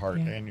heart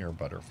and your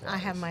butterflies. I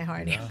have my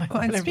heart and my Well,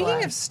 butterfly. and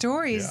speaking of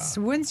stories,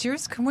 when's your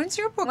book When's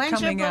your book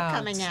coming out?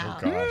 coming Oh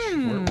out?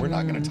 gosh, we're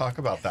not going to talk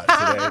about that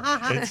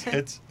today.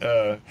 It's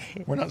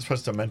we're not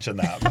supposed to mention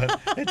that,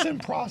 but it's in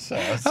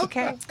process.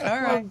 Okay,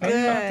 all right. Good, Maybe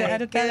we'll have to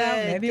edit that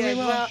out. Maybe we good.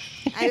 will. Well,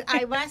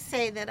 I must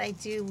say that I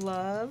do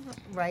love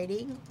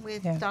writing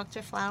with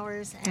Dr.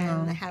 Flowers,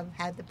 and have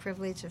had the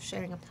privilege of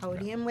sharing a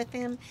podium with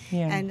him.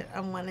 Yeah. And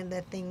one of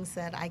the things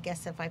that I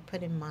guess if I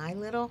put in my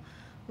little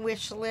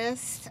wish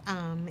list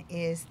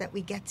is that we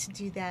get to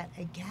do that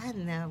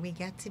again. We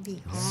get to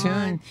be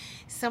on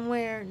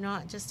somewhere,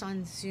 not just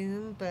on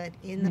Zoom, but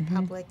in the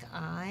public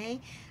eye.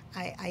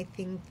 I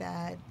think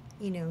that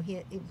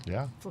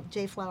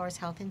Jay Flowers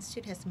Health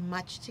Institute has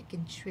much to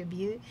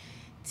contribute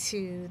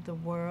to the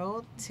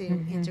world, to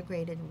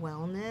integrated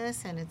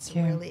wellness, and it's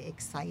Yeah. really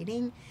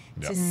exciting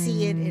Yep. to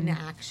see it in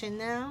action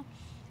now.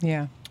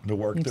 Yeah. The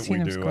work You've that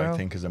seen we us do, I grow.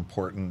 think, is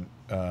important,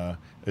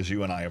 as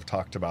you and I have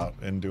talked about,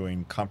 in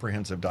doing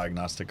comprehensive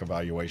diagnostic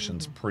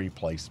evaluations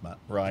pre-placement,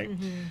 right?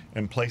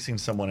 And placing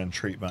someone in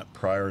treatment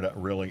prior to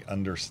really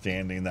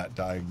understanding that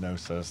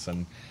diagnosis,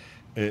 and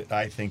it,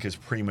 I think, is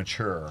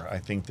premature. I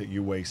think that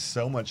you waste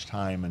so much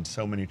time in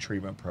so many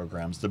treatment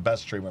programs, the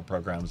best treatment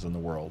programs in the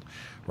world,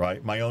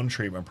 right? My own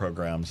treatment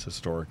programs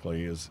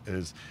historically is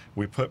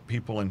we put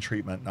people in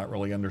treatment not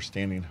really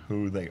understanding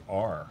who they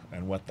are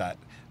and what that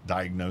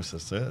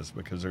diagnosis is,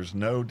 because there's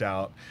no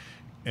doubt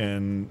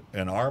in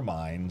our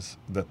minds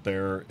that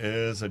there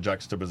is a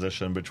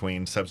juxtaposition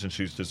between substance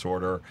use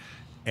disorder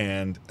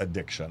and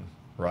addiction,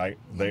 right?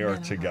 They are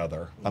mental together.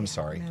 health. I'm Yeah,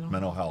 sorry, mental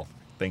mental health.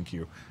 Thank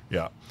you.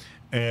 Yeah.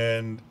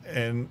 And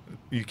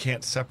you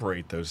can't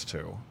separate those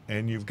two.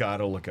 And you've got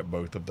to look at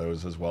both of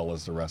those as well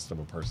as the rest of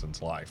a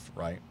person's life,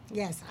 right?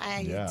 Yes,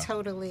 I Yeah.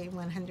 totally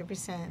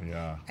 100%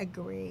 Yeah.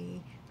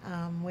 agree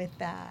with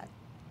that.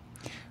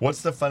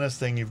 What's the funnest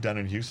thing you've done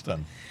in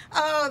Houston?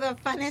 Oh, the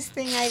funnest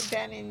thing I've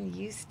done in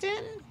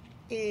Houston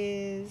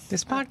is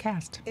This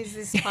podcast. Is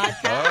this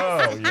podcast?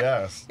 Oh,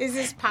 yes. Is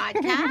this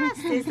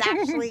podcast is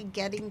actually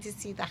getting to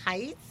see the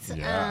heights.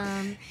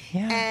 Yeah.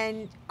 Yeah.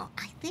 And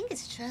I think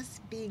it's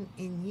just being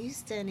in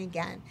Houston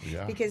again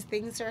Yeah. because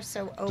things are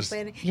so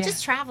open. Yeah.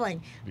 Just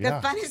traveling. Yeah.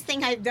 The funnest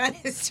thing I've done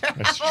is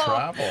travel. It's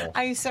travel.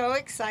 I'm so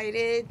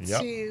excited Yep.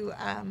 to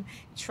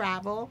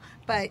travel,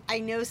 but I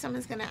know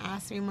someone's going to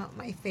ask me what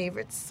my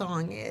favorite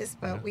song is,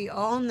 but Yeah. we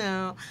all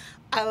know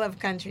I love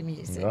country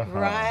music, Uh-huh.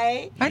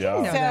 right? I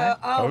didn't know So, that.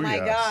 oh, Oh, my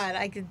yes. God,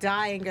 I could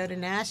die and go to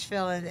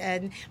Nashville,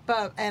 and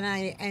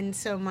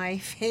so my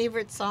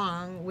favorite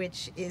song,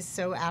 which is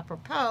so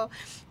apropos,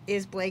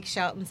 is Blake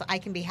Shelton's "I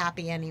Can Be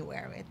Happy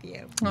Anywhere with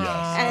You."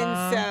 Yes.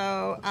 And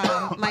so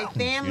my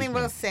family Excuse me.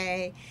 will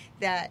say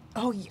that,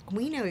 oh,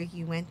 we know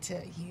you went to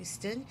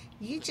Houston.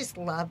 You just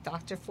love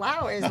Dr.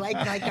 Flowers. Like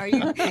are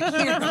you,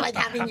 it's like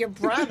having your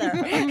brother.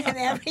 And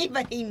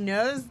everybody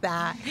knows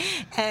that.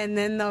 And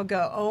then they'll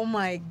go, oh,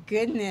 my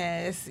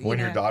goodness. When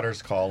you your know.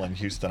 daughters call in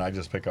Houston, I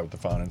just pick up the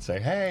phone and say,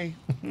 hey.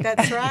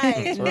 That's right.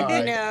 That's right.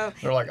 You know,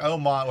 They're like, oh,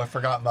 Mom, I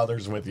forgot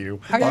Mother's with you.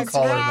 Are you- I'll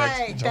call her That's next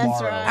right. That's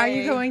tomorrow. right. Are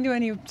you going to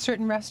any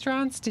certain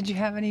restaurants? Did you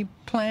have any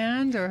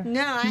planned or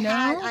no,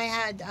 I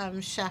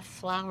had Chef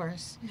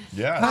Flowers.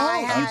 Yes, I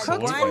had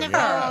absolutely.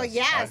 wonderful,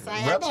 Yes. I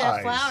had Chef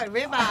Ribeyes. Flower,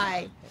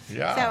 ribeye.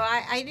 Yeah. So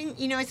I didn't,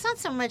 it's not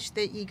so much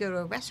that you go to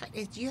a restaurant.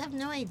 It's, you have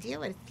no idea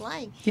what it's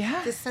like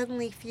Yeah. to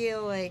suddenly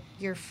feel like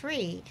you're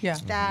free, Yeah.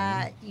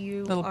 that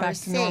you Little are back to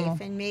safe. normal.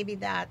 And maybe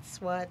that's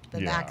what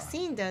the Yeah.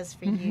 vaccine does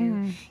for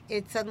Mm-hmm. you.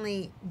 It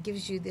suddenly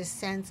gives you this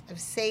sense of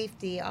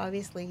safety.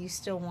 Obviously, you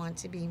still want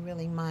to be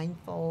really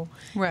mindful.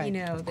 Right.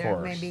 Of There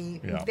course. may be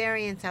Yeah.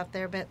 variants out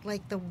there, but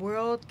like the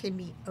world can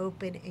be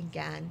open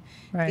again.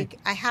 Right.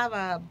 I have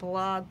a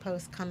blog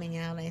post coming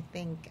out, I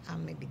think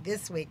maybe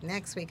this week,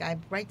 next week. I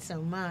write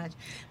so much,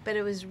 but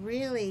it was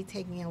really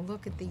taking a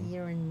look at the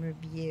year in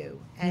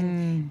review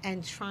and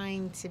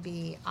trying to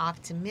be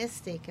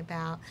optimistic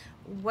about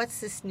what's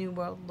this new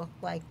world look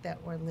like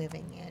that we're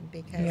living in,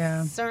 because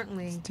Yeah.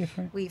 certainly It's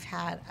different. we've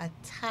had a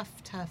tough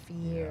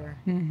year.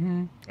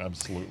 Mm-hmm.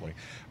 Absolutely.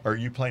 Are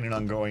you planning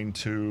on going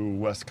to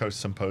West Coast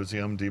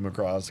Symposium, Dee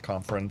McGraw's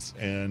conference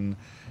in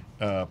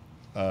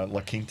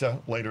La Quinta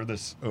later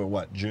this,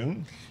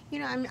 June?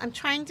 I'm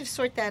trying to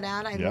sort that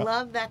out. I Yeah.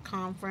 love that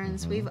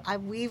conference. We've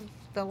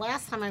the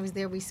last time I was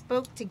there, we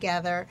spoke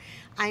together.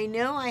 I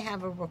know I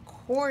have a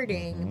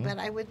recording, but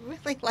I would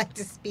really like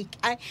to speak.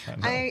 I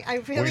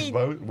really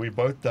We've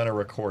both done a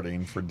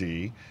recording for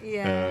Dee,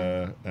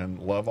 Yeah. and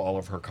love all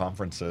of her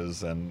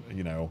conferences, and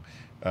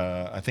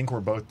I think we're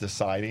both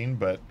deciding,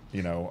 but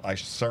I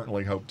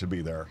certainly hope to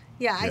be there.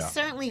 Yeah, I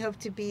certainly hope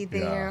to be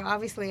there. Yeah.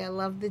 Obviously, I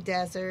love the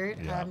desert,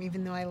 Yeah.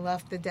 Even though I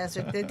love the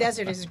desert. The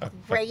desert is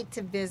great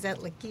to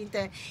visit. La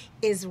Quinta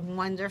is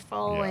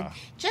wonderful. Yeah. And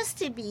just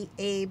to be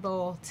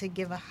able to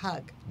give a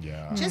hug,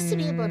 Yeah. just to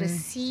be able to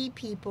see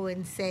people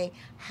and say,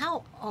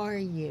 how are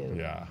you?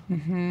 Yeah.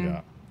 Mm-hmm.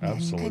 Yeah.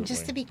 Absolutely. And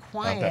just to be Not that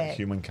quiet.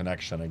 human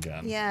connection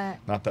again. Yeah.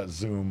 Not that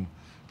Zoom.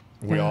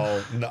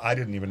 I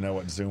didn't even know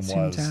what Zoom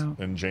Zoomed was out.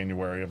 in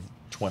January of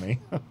 20.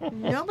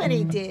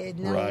 Nobody did.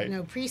 No, Right.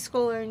 no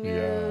preschooler knew.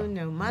 Yeah.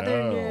 No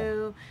mother No.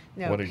 knew.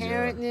 No What a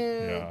parent year.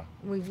 knew. Yeah.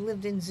 We've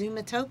lived in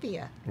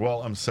Zoomatopia.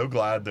 Well, I'm so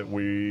glad that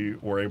we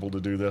were able to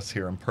do this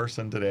here in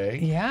person today.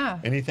 Yeah.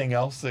 Anything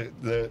else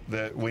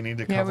that we need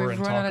to Yeah, cover we've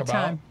and run talk out of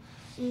about? time.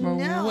 We're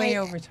No, way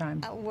over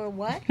time. We're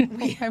what?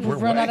 We've We're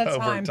run way out of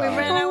over time. time.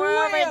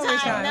 We're way over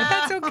time. But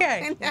that's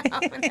okay.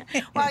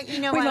 No. Well, you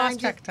know We what?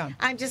 lost track of time.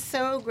 I'm just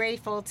so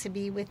grateful to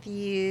be with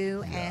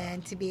you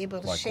and to be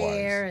able to Likewise.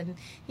 share.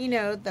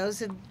 And,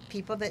 those are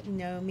people that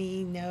know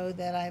me know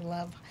that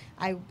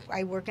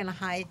I work in a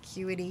high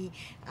acuity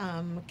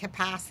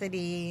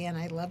capacity, and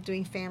I love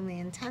doing family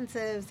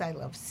intensives. I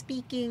love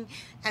speaking.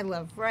 I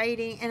love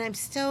writing. And I'm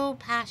so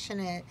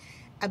passionate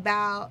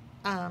about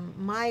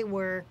my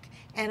work,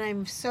 and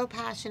I'm so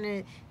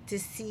passionate to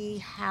see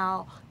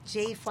how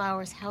J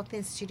Flowers Health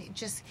Institute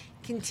just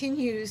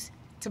continues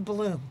to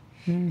bloom.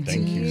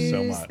 Thank you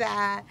so use much.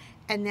 that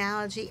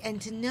analogy and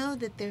to know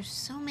that there's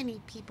so many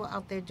people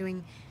out there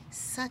doing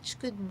such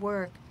good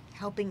work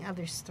helping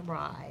others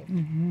thrive.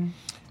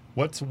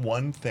 What's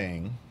one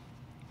thing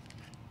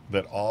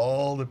that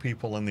all the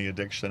people in the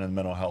addiction and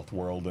mental health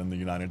world in the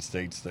United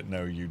States that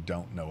know you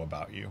don't know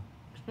about you?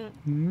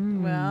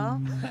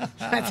 Well,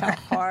 that's a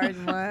hard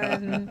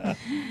one.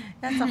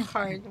 That's a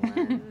hard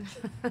one.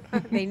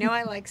 They know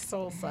I like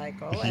Soul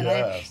Cycle, and,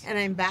 Yes.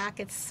 I'm back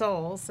at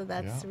Soul, so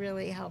that's Yeah.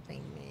 really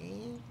helping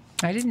me.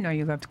 I didn't know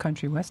you loved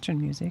country western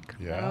music.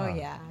 Yeah. Oh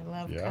yeah, I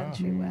love Yeah.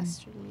 country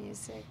western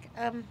music.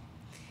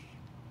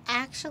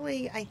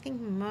 Actually, I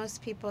think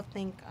most people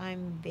think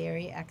I'm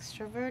very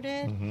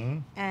extroverted, Mm-hmm.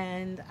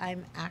 and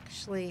I'm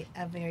actually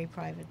a very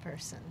private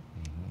person.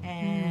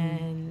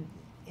 And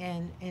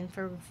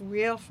for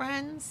real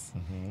friends,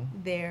 Mm-hmm.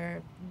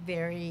 they're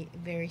very,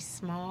 very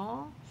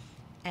small,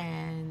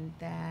 and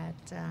that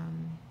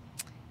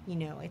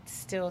it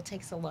still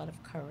takes a lot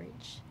of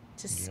courage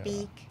to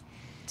speak,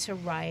 to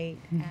write,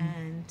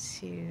 and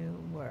to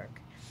work.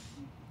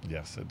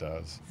 Yes, it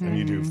does. And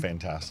you do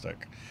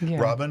fantastic. Yeah.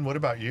 Robin, what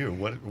about you?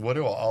 What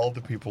do all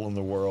the people in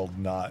the world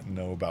not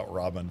know about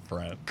Robin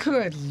Friend?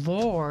 Good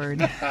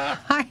Lord.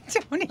 I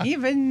don't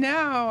even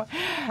know.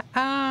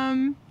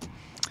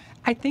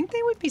 I think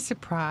they would be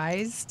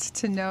surprised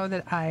to know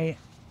that I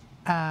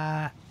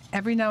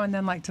every now and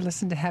then like to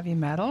listen to heavy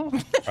metal.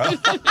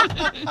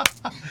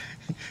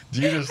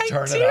 Do you just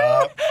turn I it do.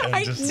 up and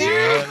I just do. do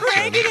it?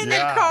 Crank it in the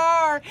Yeah.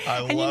 car. I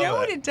And you love know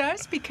what it. it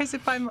does? Because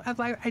if I'm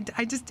like,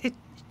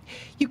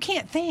 you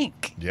can't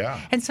think. Yeah.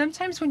 And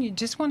sometimes when you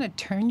just want to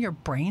turn your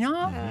brain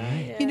off,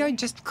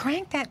 just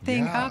crank that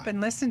thing Yeah. up and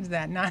listen to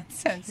that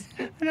nonsense.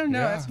 I don't know.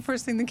 Yeah. That's the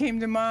first thing that came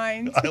to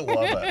mind. I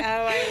love it.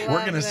 I We're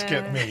love going to that.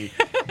 skip me.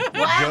 Go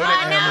to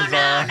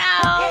Amazon.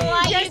 No,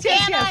 Yes, you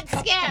yes, cannot yes.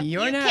 skip.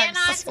 You're you next.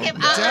 cannot skip.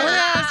 Don't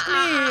ask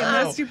me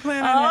unless you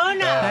plan on Oh it.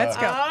 no! Let's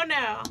go. Oh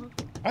no!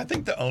 I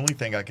think the only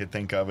thing I could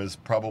think of is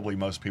probably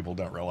most people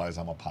don't realize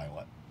I'm a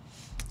pilot.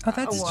 Oh,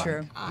 that's Well,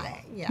 true.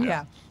 Yeah.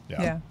 Yeah.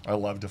 Yeah. Yeah. I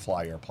love to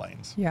fly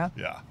airplanes. Yeah.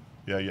 Yeah.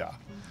 Yeah, yeah.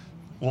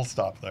 We'll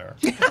stop there.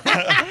 All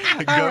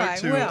Go right,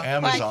 to well.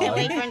 Amazon I can't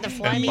wait for him to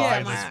fly and me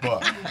buy somewhere. this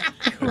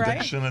book, Right.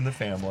 Addiction in the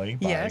Family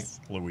by Yes.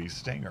 Louise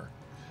Stinger.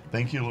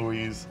 Thank you,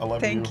 Louise. I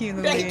love Thank you,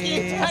 Louise. Thank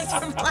you,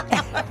 Dr.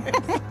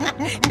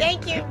 Flowers.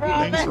 Thank you,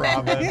 Robin. Thanks,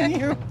 Robin.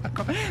 You're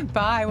welcome.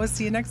 Bye. We'll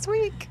see you next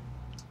week.